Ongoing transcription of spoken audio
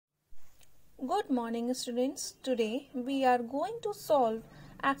Good morning, students. Today we are going to solve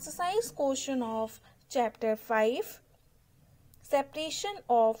exercise question of chapter 5, separation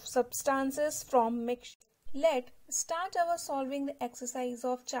of substances from mixture. Let's start our solving the exercise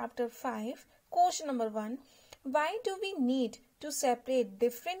of chapter 5. Question number 1. Why do we need to separate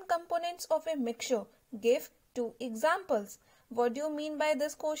different components of a mixture? Give 2 examples. What do you mean by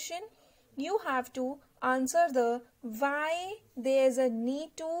this question? You have to answer the why there is a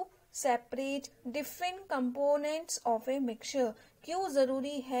need to separate different components of a mixture. क्यों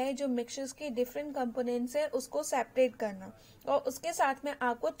जरूरी है जो mixtures के different components है उसको separate करना, और उसके साथ में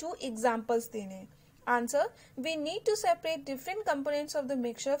आपको 2 एग्जांपल्स देने हैं. Answer: we need to separate different components of the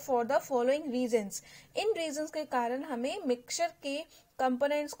mixture for the following reasons. In reasons के कारण हमें मिक्सचर के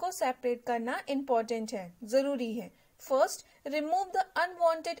कंपोनेंट्स को सेपरेट करना इंपॉर्टेंट है, जरूरी है. First, remove the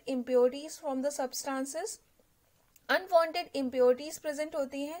unwanted impurities from the substances. Unwanted impurities present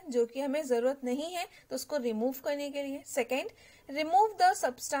होती हैं जो कि हमें जरूरत नहीं है, तो उसको रिमूव करने के लिए. Second, remove the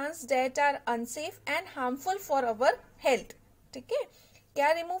substance that are unsafe and harmful for our health. ठीक है,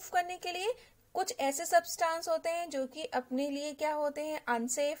 क्या रिमूव करने के लिए? कुछ ऐसे सब्सटेंस होते हैं जो कि अपने लिए क्या होते हैं,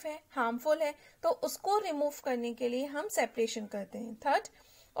 अनसेफ है, हार्मफुल है, तो उसको रिमूव करने के लिए हम सेपरेशन करते हैं. Third,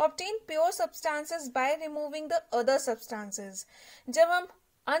 obtain pure substances by removing the other substances. जब हम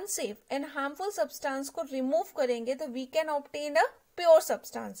अनसेफ एंड हार्मफुल सब्सटेंस को रिमूव करेंगे तो we can obtain a pure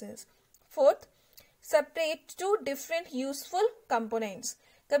substances. Fourth, separate 2 different useful components.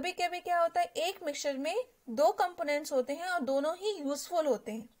 कभी कभी क्या होता है, एक मिक्सचर में 2 कंपोनेंट्स होते हैं और दोनों ही यूजफुल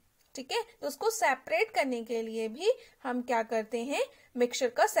होते हैं. ठीक है, तो उसको सेपरेट करने के लिए भी हम क्या करते हैं, मिक्सचर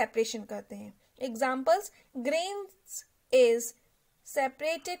का सेपरेशन करते हैं. Examples: grains is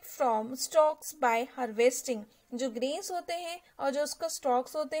separated from stocks bye harvesting. जो ग्रेन्स होते हैं और जो उसका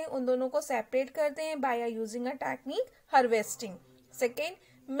स्टॉक्स होते हैं उन दोनों को सेपरेट करते हैं by using a technique harvesting. Second,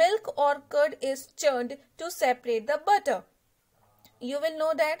 milk और curd is चर्न्ड to separate the butter. You will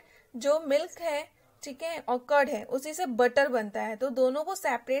know that जो मिल्क है, ठीक है, और कर्ड है, उसी से बटर बनता है. तो दोनों को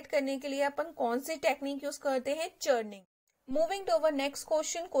सेपरेट करने के लिए अपन कौन सी टेक्निक यूज करते हैं, churning. Moving to our next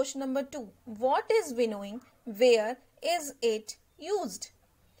question, question number 2. What is winnowing, where is it used.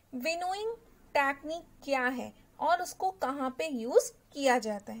 Winnowing technique क्या है और उसको कहाँ पे यूज किया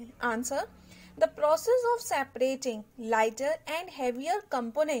जाता है? Answer: the process of separating lighter and heavier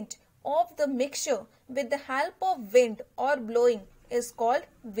component of the mixture with the help of wind और blowing is called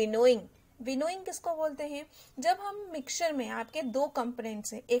winnowing. Winnowing किसको बोलते हैं? जब हम मिक्सचर में आपके 2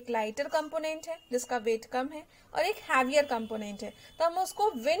 कंपोनेंट्स है, एक लाइटर कंपोनेंट है जिसका वेट कम है और एक हैवियर कंपोनेंट है, तो हम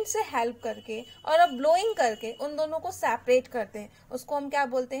उसको विंड से हेल्प करके और अब ब्लोइंग करके उन दोनों को सेपरेट करते हैं, उसको हम क्या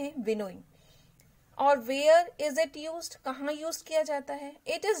बोलते हैं, विनोइंग. और वेयर इज इट यूज्ड, कहाँ यूज किया जाता है?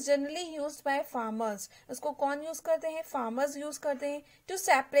 It is generally used by farmers. इसको कौन यूज करते हैं? फार्मर्स यूज करते हैं to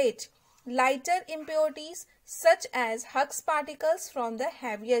separate lighter impurities such as हक्स particles from the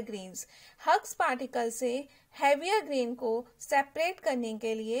heavier grains. हक्स particle से हैवियर ग्रेन को सेपरेट करने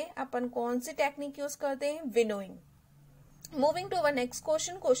के लिए अपन कौन सी टेक्निक यूज करते हैं, winnowing. Moving to our next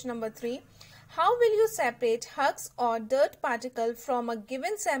question, question number 3. How will you separate husks or dirt particle from a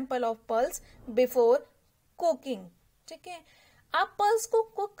given sample of pulse before cooking? ठीक है, आप पल्स को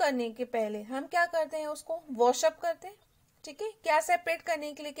कुक करने के पहले हम क्या करते हैं, उसको वॉशअप करते हैं. ठीक है, क्या सेपरेट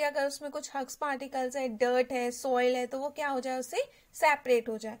करने के लिए, क्या अगर उसमें कुछ हक्स पार्टिकल्स है, डर्ट है, सॉइल है, तो वो क्या हो जाए, उससे सेपरेट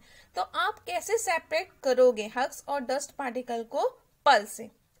हो जाए. तो आप कैसे सेपरेट करोगे हक्स और डस्ट पार्टिकल को पल्स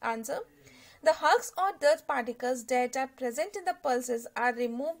से? Answer: The husks or dirt particles that are present in the pulses are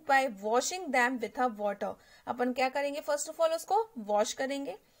removed by washing them with a water. अपन क्या करेंगे, फर्स्ट ऑफ ऑल उसको वॉश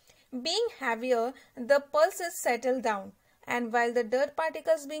करेंगे. Being heavier, the pulses settle down, and while the dirt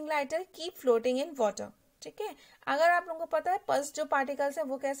particles being lighter keep floating in water. ठीक है, अगर आप लोगों को पता है पल्स जो पार्टिकल्स है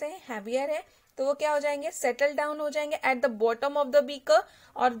वो कैसे हैं, हैवियर है, तो वो क्या हो जाएंगे, सेटल डाउन हो जाएंगे at the bottom of the beaker,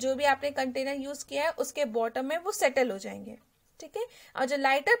 और जो भी आपने कंटेनर यूज किया है उसके बॉटम में वो सेटल हो जाएंगे. ठीक है, और जो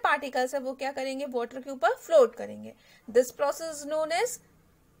लाइटर पार्टिकल्स है वो क्या करेंगे, वाटर के ऊपर फ्लोट करेंगे. This process known as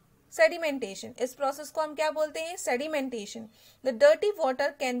sedimentation. इस प्रोसेस को हम क्या बोलते हैं, sedimentation. The dirty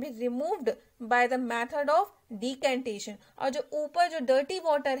water can be removed by the method of decantation. और जो ऊपर जो डर्टी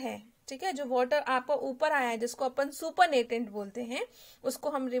वाटर है, ठीक है, जो वाटर आपका ऊपर आया है जिसको अपन सुपरनेटेंट बोलते हैं, उसको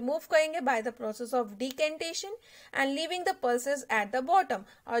हम रिमूव करेंगे by the process of decantation and leaving the pulses at the bottom.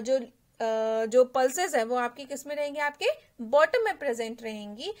 और जो पल्सेस है वो आपकी किस में रहेंगी, आपके बॉटम में प्रेजेंट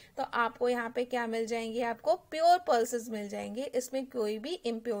रहेंगी. तो आपको यहाँ पे क्या मिल जाएंगे, आपको प्योर पल्सेस मिल जाएंगे, इसमें कोई भी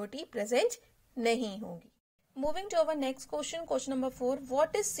इम्प्योरिटी प्रेजेंट नहीं होगी. Moving to our next question, question number 4.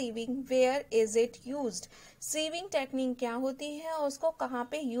 What is sieving, where is it used. Sieving technique क्या होती है और उसको कहाँ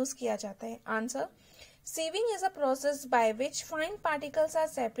पे यूज किया जाता है? Answer: Sieving is a process by which fine particles are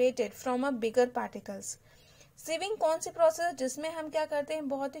separated from a bigger particles. Sieving कौन सी प्रोसेस है जिसमें हम क्या करते हैं,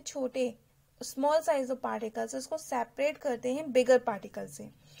 बहुत ही छोटे स्मॉल साइज ऑफ पार्टिकल्स उसको सेपरेट करते हैं बिगर पार्टिकल से.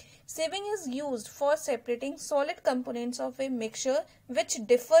 Sieving is used for separating solid components of a mixture which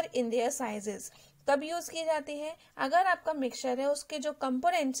differ in their sizes. कब यूज की जाती है, अगर आपका मिक्सचर है उसके जो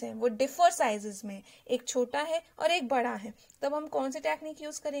कंपोनेंट्स हैं वो डिफर साइजेस में, एक छोटा है और एक बड़ा है, तब हम कौन सी टेक्निक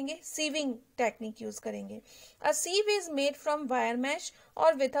यूज करेंगे, सीविंग टेक्निक यूज करेंगे. अ सीव is made from wire mesh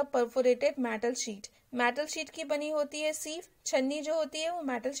और with a perforated metal sheet. Metal sheet की बनी होती है सीव, छन्नी जो होती है वो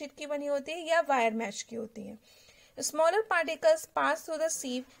मेटल शीट की बनी होती है या वायर मैश की होती है. Smaller particles pass through the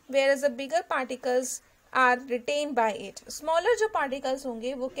सीव whereas the bigger particles are written by it. Smaller जो पार्टिकल्स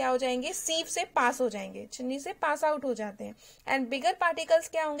होंगे वो क्या हो जाएंगे, सीव से पास हो जाएंगे, छन्नी से पास आउट हो जाते हैं. एंड बिगर पार्टिकल्स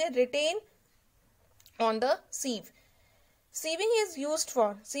क्या होंगे, retain on the सीव. Sieving is used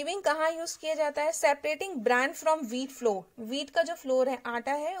for, sieving कहाँ यूज किया जाता है, separating brand from wheat flour. Wheat का जो फ्लोर है,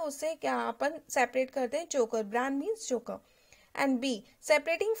 आटा है, उससे क्या अपन सेपरेट करते हैं, चोकर. ब्रांड मीन्स चोकर. And B,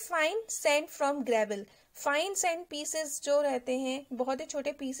 separating fine sand from gravel. Fine sand pieces जो रहते हैं, बहुत ही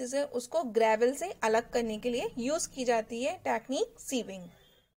छोटे पीसेस है, उसको ग्रेवल से अलग करने के लिए यूज की जाती है technique sieving.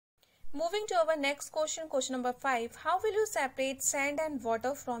 Moving to our next question, question number 5. How will you separate sand and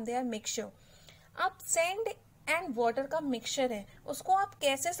water from there mixture. अब सैंड एंड वाटर का मिक्सचर है, उसको आप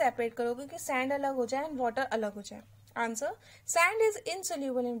कैसे सेपरेट करोगे कि सैंड अलग हो जाए एंड वाटर अलग हो जाए. Answer: Sand is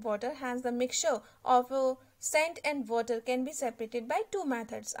insoluble in water, hence the mixture of sand and water can be separated by two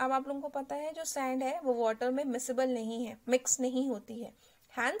methods. अब आप लोगों को पता है जो सैंड है वो वाटर में मिक्सेबल नहीं है, मिक्स नहीं होती है.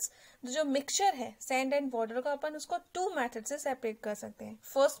 Hence जो मिक्सचर है सैंड एंड वाटर का, अपन उसको टू मेथड से सेपरेट कर सकते हैं.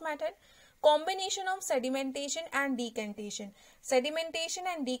 First method, combination of sedimentation and decantation. Sedimentation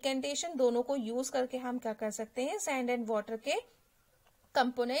and decantation दोनों को यूज करके हम क्या कर सकते हैं, सैंड एंड वाटर के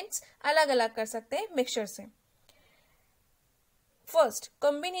कंपोनेंट्स अलग अलग कर सकते हैं मिक्सचर से. First,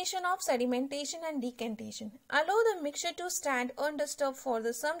 combination of sedimentation and decantation. Allow the mixture to stand undisturbed for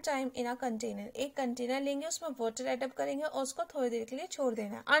the some time in a container. एक कंटेनर लेंगे, उसमें वाटर एडअप करेंगे और उसको थोड़ी देर के लिए छोड़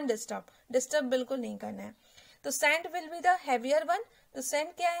देना है. अनडिस्टर्ब, डिस्टर्ब बिल्कुल नहीं करना है. तो sand will be the heavier one. तो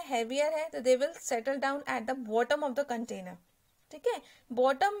सैंड क्या है, हैवियर है, तो they will settle down at the bottom of the container. ठीक है,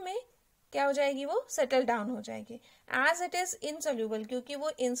 बॉटम में क्या हो जाएगी, वो सेटल डाउन हो जाएगी. एज इट इज इनसोल्यूबल, क्योंकि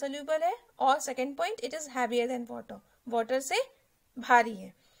वो इनसोल्यूबल है. और second point, it is heavier than water, water से भारी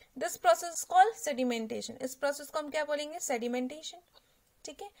है. This process called sedimentation. इस प्रोसेस को हम क्या बोलेंगे, सेडिमेंटेशन.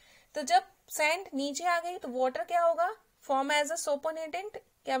 ठीक है, तो जब सैंड नीचे आ गई तो वाटर क्या होगा, फॉर्म एज अ सुपरनेटेंट.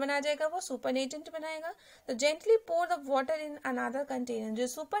 क्या बना जाएगा, वो सुपरनेटेंट बनाएगा. तो gently pour the water in another container. जो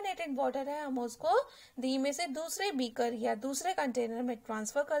सुपरनेटेंट वाटर है हम उसको धीमे से दूसरे बीकर या दूसरे कंटेनर में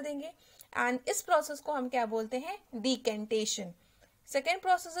ट्रांसफर कर देंगे. एंड इस प्रोसेस को हम क्या बोलते हैं, decantation. Second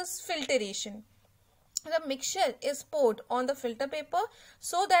process is filtration. The mixture is poured on the filter paper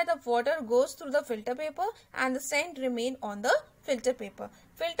so that the water goes through the filter paper and the sand remain on the filter paper.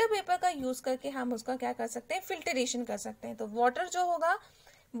 Filter paper का use करके हम उसका क्या कर सकते हैं, filtration कर सकते हैं. तो वाटर जो होगा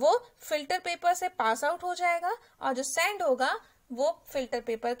वो फिल्टर पेपर से पास आउट हो जाएगा और जो सैंड होगा वो फिल्टर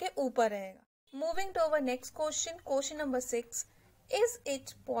पेपर के ऊपर रहेगा. Moving to our next question, question number 6. Is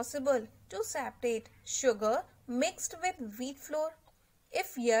it possible to separate sugar mixed with wheat flour?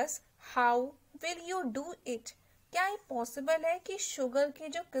 If yes, how will you do it? क्या ये पॉसिबल है कि शुगर के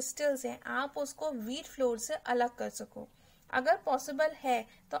जो क्रिस्टल्स हैं आप उसको व्हीट फ्लोर से अलग कर सको? अगर पॉसिबल है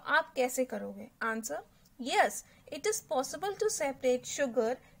तो आप कैसे करोगे? Answer: yes, it is possible to separate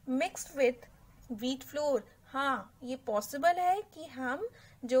sugar mixed with wheat flour. हाँ, ये पॉसिबल है कि हम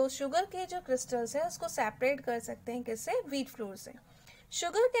जो शुगर के जो क्रिस्टल्स है उसको सेपरेट कर सकते हैं. किससे? व्हीट फ्लोर से.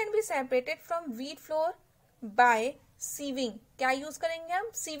 Sugar can be separated from wheat flour bye sieving. क्या यूज करेंगे हम?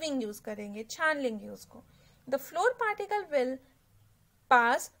 सीविंग यूज करेंगे, छान लेंगे उसको. The floor particle will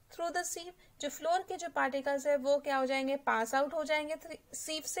pass through the सीव. जो फ्लोर के जो पार्टिकल्स है वो क्या हो जाएंगे, पास आउट हो जाएंगे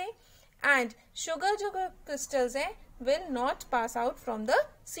सीव से. एंड शुगर जो क्रिस्टल्स है will not pass out from the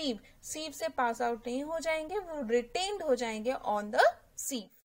सीव. सीव से पास आउट नहीं हो जाएंगे, वो रिटेन्ड हो जाएंगे on the सीव.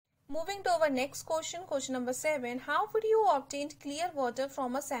 Moving to our next question, question number 7. How would you obtain clear water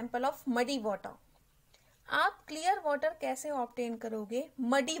from a sample of muddy water? आप clear water कैसे obtain करोगे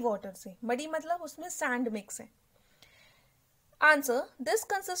मडी वाटर से? मडी मतलब उसमें सैंड मिक्स है. Answer: this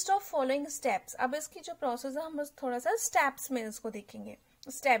consist of following steps. अब इसकी जो प्रोसेस है हम थोड़ा सा स्टेप्स में इसको देखेंगे.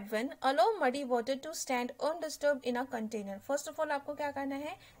 Step 1, allow muddy water to stand undisturbed in a container. First of all आपको क्या करना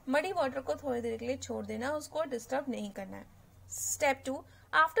है, मडी वाटर को थोड़ी देर के लिए छोड़ देना, उसको डिस्टर्ब नहीं करना है. Step 2,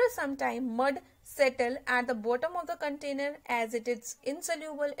 after some time mud settle at the bottom of the container as it is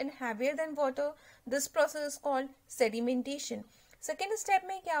insoluble and heavier than water. This process is called sedimentation. Second step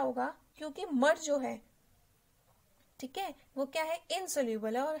में क्या होगा, क्योंकि मड जो है ठीक है, वो क्या है,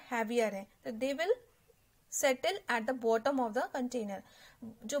 इनसोल्यूबल है और हैवियर है, तो they will settle at the bottom of the container.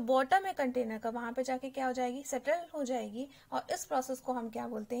 जो बॉटम है कंटेनर का वहां पे जाके क्या हो जाएगी, सेटल हो जाएगी, और इस प्रोसेस को हम क्या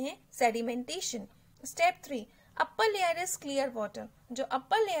बोलते हैं, sedimentation. Step 3, upper layer is clear water. जो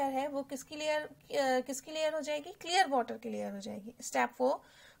अपर लेयर है वो किसकी लेयर हो जाएगी, क्लियर वाटर की लेयर हो जाएगी। Step 4,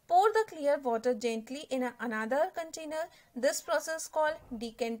 pour the clear water gently in another container. This process called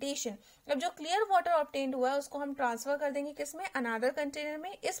decantation. अब जो clear water obtained हुआ है उसको हम ट्रांसफर कर देंगे किसमें, another container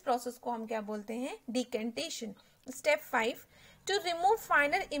में। इस प्रोसेस को हम क्या बोलते हैं, decantation. Step 5, to remove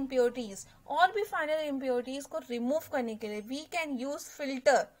finer impurities. और भी finer impurities को remove करने के लिए we can use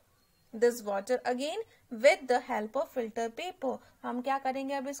filter this water again with the help of filter paper. हम क्या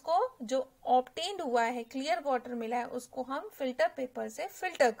करेंगे, अब इसको जो obtained हुआ है, क्लियर वाटर मिला है, उसको हम फिल्टर पेपर से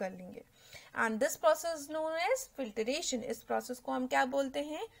फिल्टर कर लेंगे। And this process known as filtration. इस प्रोसेस को हम क्या बोलते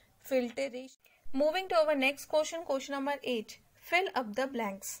हैं, filtration. Moving to our next question, question number 8, fill up the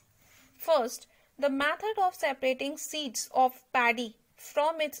blanks. First, the method of separating seeds of paddy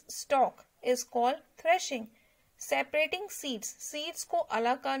from its stock is called threshing. Separating seeds को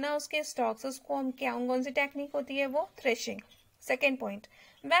अलग करना उसके स्टॉक से, उसको हम क्या, कौन सी टेक्निक होती है, वो threshing. Second point,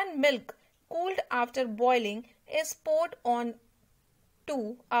 when milk cooled after boiling is poured on to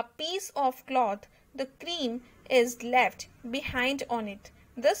a piece of cloth, the cream is left behind on it.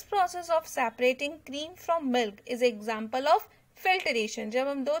 This process of separating cream from milk is example of filtration. जब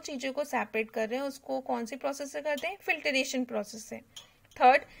हम दो चीजों को separate कर रहे हैं उसको कौन सी प्रोसेस से करते हैं, फिल्टरेशन प्रोसेस से।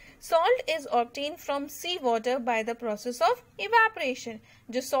 Third, salt is obtain from C water by the process of evaporation.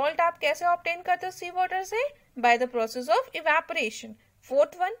 जो सॉल्ट आप कैसे ऑब्टेन करते हो सी वाटर से, by the process of evaporation.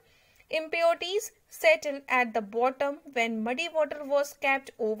 Fourth one, impurities settle at the bottom when muddy water was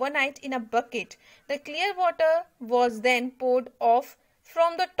kept overnight in a bucket. The clear water was then poured off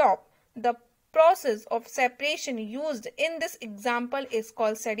from the top. The process of separation used in this example is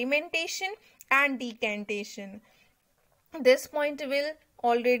called sedimentation and decantation. This point will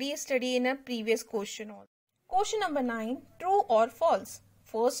already study in a previous question. Question number 9, true or false?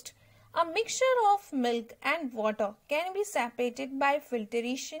 First, a mixture of milk and water can be separated by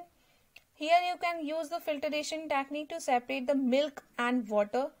filtration. Here you can use the filtration technique to separate the milk and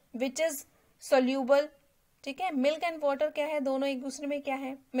water which is soluble. ठीक है, milk and water क्या है, दोनों एक दूसरे में क्या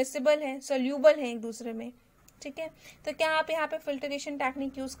है, मिक्सेबल है, सोल्यूबल है एक दूसरे में। ठीक है, तो क्या आप यहाँ पे फिल्टरेशन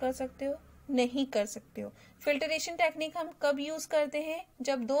टेक्निक यूज कर सकते हो, नहीं कर सकते हो। फिल्टरेशन टेक्निक हम कब यूज करते हैं,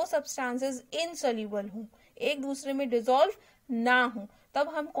 जब दो सब्सटेंसेस इनसोल्यूबल हों, एक दूसरे में डिसॉल्व ना हो, तब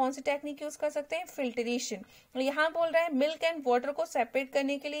हम कौन सी टेक्निक यूज कर सकते हैं, फिल्टरेशन। यहाँ बोल रहा है मिल्क एंड वाटर को सेपरेट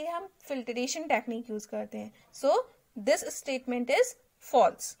करने के लिए हम फिल्टरेशन टेक्निक यूज करते हैं, so this statement is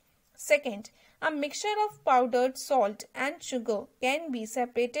false. Second, a mixture of powdered salt and sugar can be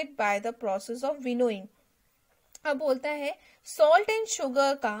separated by the process of winnowing. अब बोलता है सॉल्ट एंड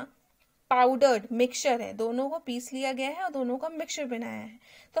शुगर का पाउडर्ड मिक्सचर है, दोनों को पीस लिया गया है और दोनों का मिक्सचर बनाया है,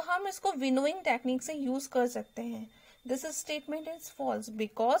 तो हम इसको विनोइंग टेक्निक से यूज कर सकते हैं। This statement is false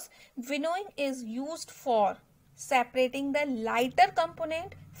because winnowing is used for separating the lighter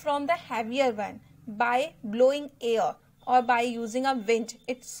component from the heavier one by blowing air or by using a wind.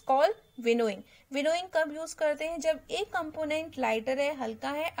 It's called winnowing. Winnowing कब use करते हैं, जब एक component lighter है, हल्का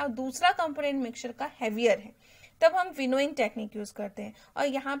है, और दूसरा कंपोनेंट मिक्सचर का हैवियर है, तब हम विनोइंग टेक्निक यूज करते हैं। और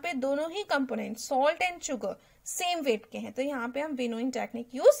यहाँ पे दोनों ही component salt and sugar same wait के हैं, तो यहाँ पे हम विनोइंग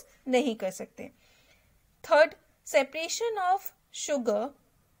टेक्निक यूज नहीं कर सकते। Third, separation of sugar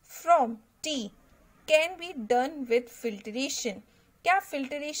from T can be done with filtration. क्या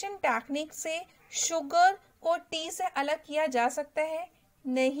फिल्टरेशन टेक्निक से शुगर को टी से अलग किया जा सकता है?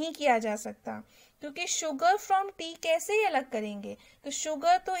 नहीं किया जा सकता, क्योंकि शुगर फ्रॉम टी कैसे ही अलग करेंगे, तो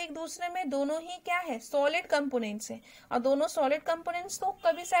शुगर तो एक दूसरे में दोनों ही क्या है, सॉलिड कंपोनेंट्स हैं, और दोनों सॉलिड कंपोनेंट्स तो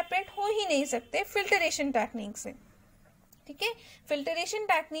कभी सेपरेट हो ही नहीं सकते फिल्टरेशन टेक्निक से। ठीक है, फिल्टरेशन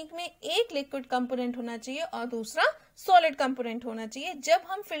टेक्निक में एक लिक्विड कंपोनेंट होना चाहिए और दूसरा सॉलिड कंपोनेंट होना चाहिए, जब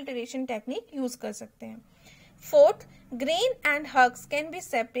हम फिल्टरेशन टेक्निक यूज कर सकते हैं। Fourth, grain and हक्स can be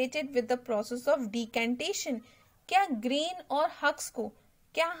separated with the process of decantation. क्या ग्रेन और हक्स को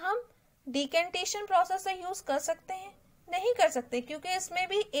क्या हम डिकेंटेशन प्रोसेस से यूज कर सकते हैं? नहीं कर सकते, क्योंकि इसमें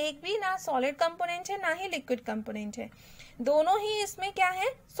भी एक भी ना सॉलिड कंपोनेंट है ना ही लिक्विड कंपोनेंट है, दोनों ही इसमें क्या है,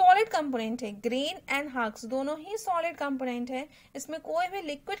 सॉलिड कंपोनेंट है। ग्रेन एंड हक्स दोनों ही सॉलिड कंपोनेंट है, इसमें कोई भी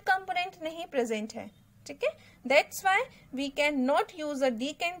लिक्विड कंपोनेंट नहीं प्रेजेंट है। ठीक है, that's why we can not use a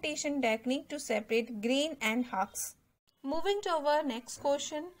decantation technique to separate grain and हक्स। Moving to our next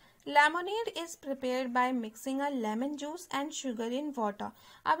question, lemonade is prepared by mixing a lemon juice and sugar in water.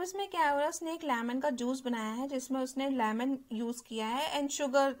 अब इसमें क्या है, उसने एक lemon का juice बनाया है जिसमें उसने लेमन यूज किया है एंड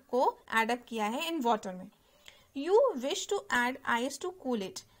शुगर को एड अप किया है इन वाटर में। You wish to add ice to cool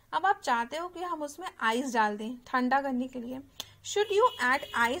it. अब आप चाहते हो कि हम उसमें आइस डाल दें ठंडा करने के लिए। Should you add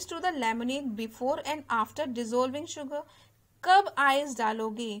ice to the lemonade before and after dissolving sugar. कब आइस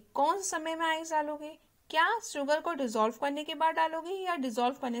डालोगे, कौन से समय में आइस डालोगे, क्या शुगर को डिजोल्व करने के बाद डालोगे या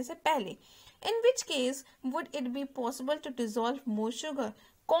डिजोल्व करने से पहले। इन which case would it be possible to dissolve more sugar.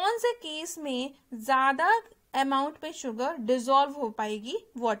 कौन से केस में ज्यादा अमाउंट में शुगर डिजोल्व हो पाएगी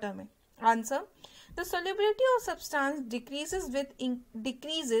वाटर में। Answer, the solubility of substance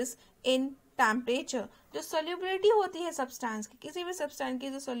decreases in temperature। जो solubility होती है सब्सटेंस की, किसी भी सब्सटेंस की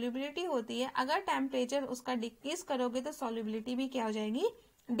जो solubility होती है, अगर टेम्परेचर उसका डिक्रीज करोगे तो solubility भी क्या हो जाएगी,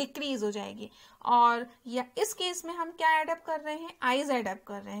 डिक्रीज हो जाएगी। और या इस केस में हम क्या एडअप कर रहे हैं, आइस एडअप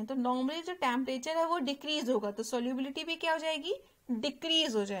कर रहे हैं, तो नॉर्मली जो टेम्परेचर है वो डिक्रीज होगा, तो solubility भी क्या हो जाएगी,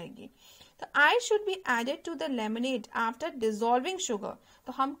 डिक्रीज हो जाएगी। तो ice should be added to the lemonade after dissolving sugar.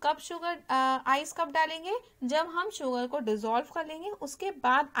 तो हम कब शुगर आइस कब डालेंगे, जब हम शुगर को डिजोल्व कर लेंगे उसके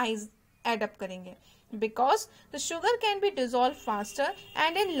बाद आइस एडअप करेंगे। Because the sugar can be dissolve faster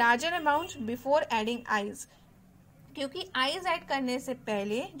and in larger amount before adding ice. क्योंकि आइस ऐड करने से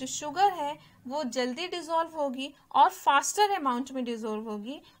पहले जो शुगर है वो जल्दी डिजोल्व होगी और फास्टर अमाउंट में डिजोल्व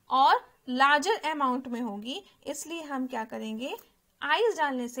होगी और लार्जर अमाउंट में होगी, इसलिए हम क्या करेंगे, आइस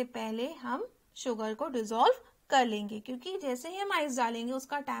डालने से पहले हम शुगर को डिजोल्व कर लेंगे। क्योंकि जैसे ही हम आइस डालेंगे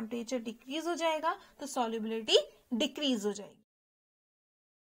उसका टेम्परेचर डिक्रीज हो जाएगा तो सॉल्युबिलिटी डिक्रीज हो जाएगी।